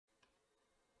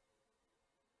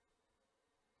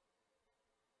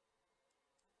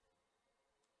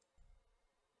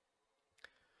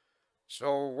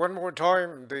So one more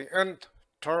time, the nth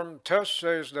term test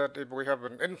says that if we have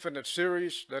an infinite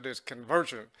series that is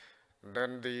convergent,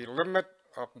 then the limit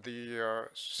of the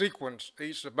sequence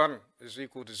a sub n is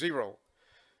equal to 0.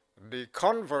 The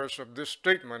converse of this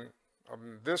statement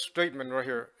right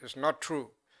here, is not true,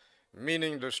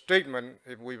 meaning the statement,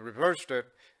 if we reversed it,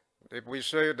 if we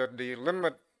say that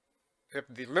if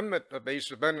the limit of a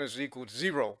sub n is equal to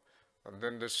 0,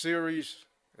 then the series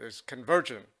is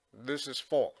convergent. This is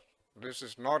false. This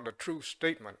is not a true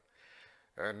statement.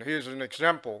 And here's an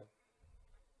example.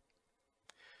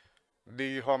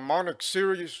 The harmonic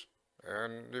series,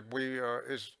 and if we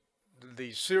is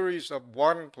the series of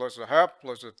 1 plus a half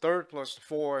plus a third plus a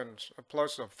 4 and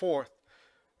plus a fourth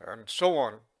and so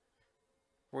on.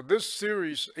 Well, this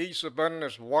series a sub n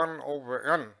is 1 over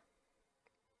n.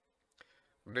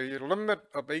 The limit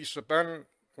of a sub n,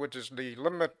 which is the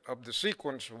limit of the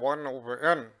sequence 1 over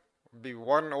n, would be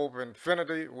 1 over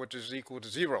infinity, which is equal to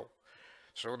 0.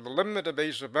 So the limit of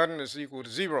a sub n is equal to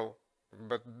 0,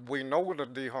 but we know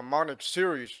that the harmonic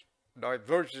series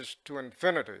diverges to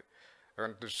infinity.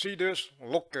 And to see this,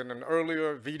 look in an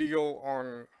earlier video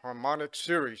on harmonic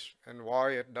series and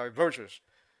why it diverges.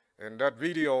 In that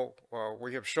video,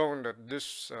 we have shown that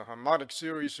this harmonic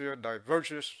series here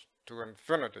diverges to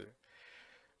infinity.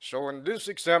 So in this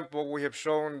example, we have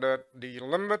shown that the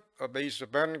limit of a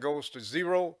sub n goes to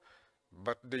 0,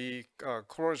 but the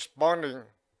corresponding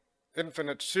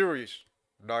infinite series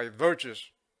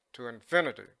diverges to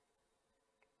infinity.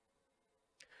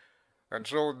 And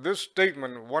so this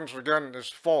statement, once again, is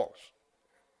false.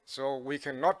 So we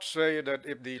cannot say that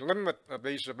if the limit of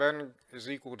a sub n is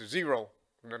equal to 0,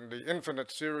 then the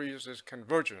infinite series is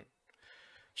convergent.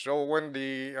 So when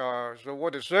so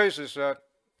what it says is that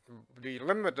the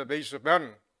limit of a sub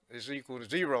n is equal to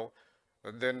 0,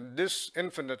 then this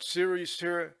infinite series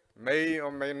here may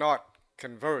or may not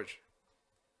converge.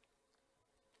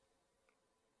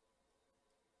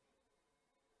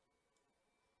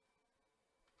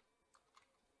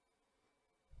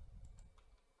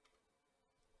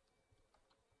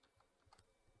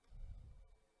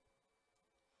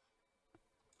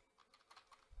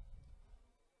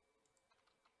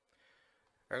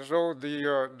 And so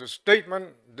this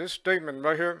statement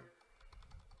right here,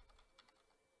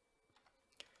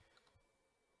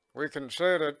 we can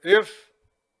say that if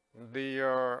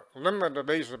the limit of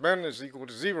a sub n is equal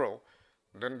to 0,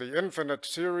 then the infinite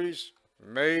series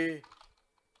may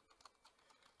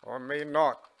or may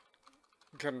not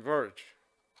converge.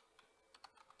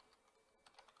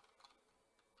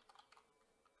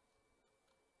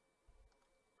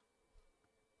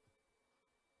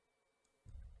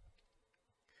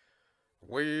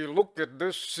 We looked at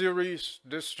this series,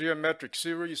 this geometric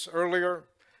series earlier,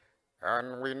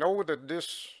 and we know that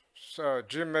this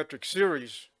geometric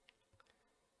series,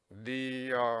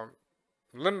 the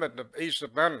limit of a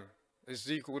sub n is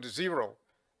equal to 0,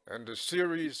 and the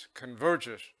series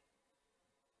converges.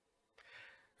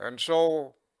 And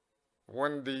so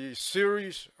when the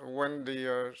series,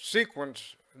 the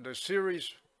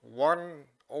series 1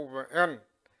 over n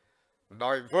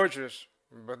diverges,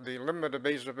 but the limit of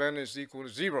a sub n is equal to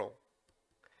 0,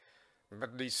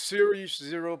 but the series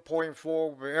 0.4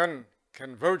 over n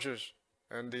converges,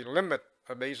 and the limit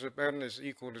of a sub n is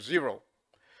equal to 0.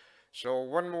 So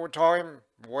one more time,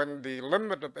 when the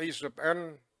limit of a sub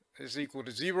n is equal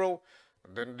to 0,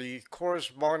 then the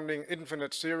corresponding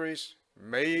infinite series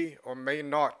may or may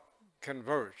not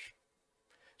converge.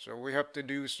 So we have to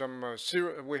do some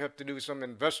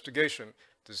investigation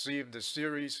to see if the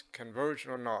series converge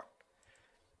or not.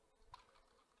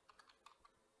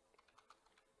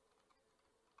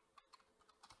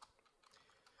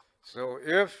 So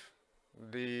if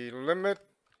the limit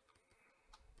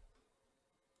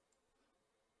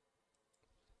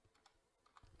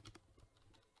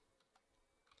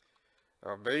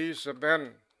of a sub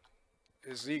n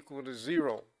is equal to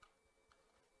 0,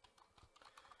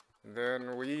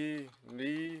 then we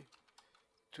need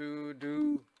to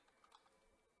do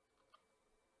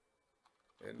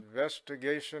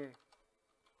investigation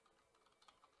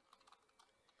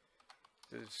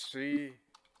to see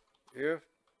if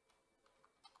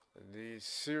the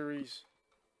series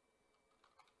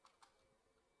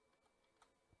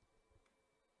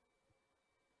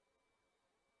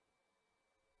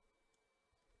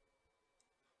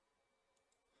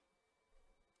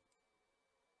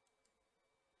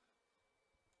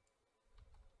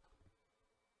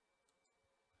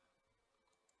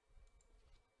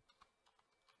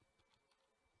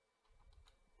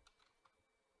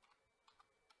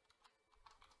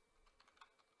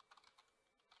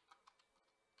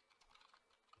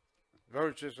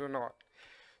converges or not.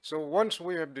 So once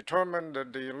we have determined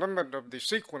that the limit of the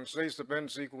sequence a sub n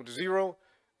is equal to 0,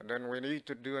 then we need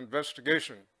to do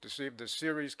investigation to see if the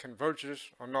series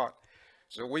converges or not.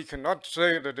 So we cannot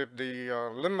say that if the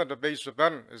limit of a sub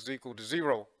n is equal to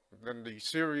 0, then the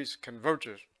series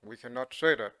converges. We cannot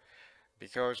say that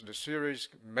because the series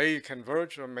may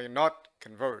converge or may not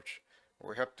converge.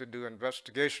 We have to do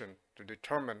investigation to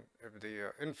determine if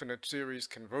the infinite series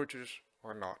converges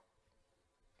or not.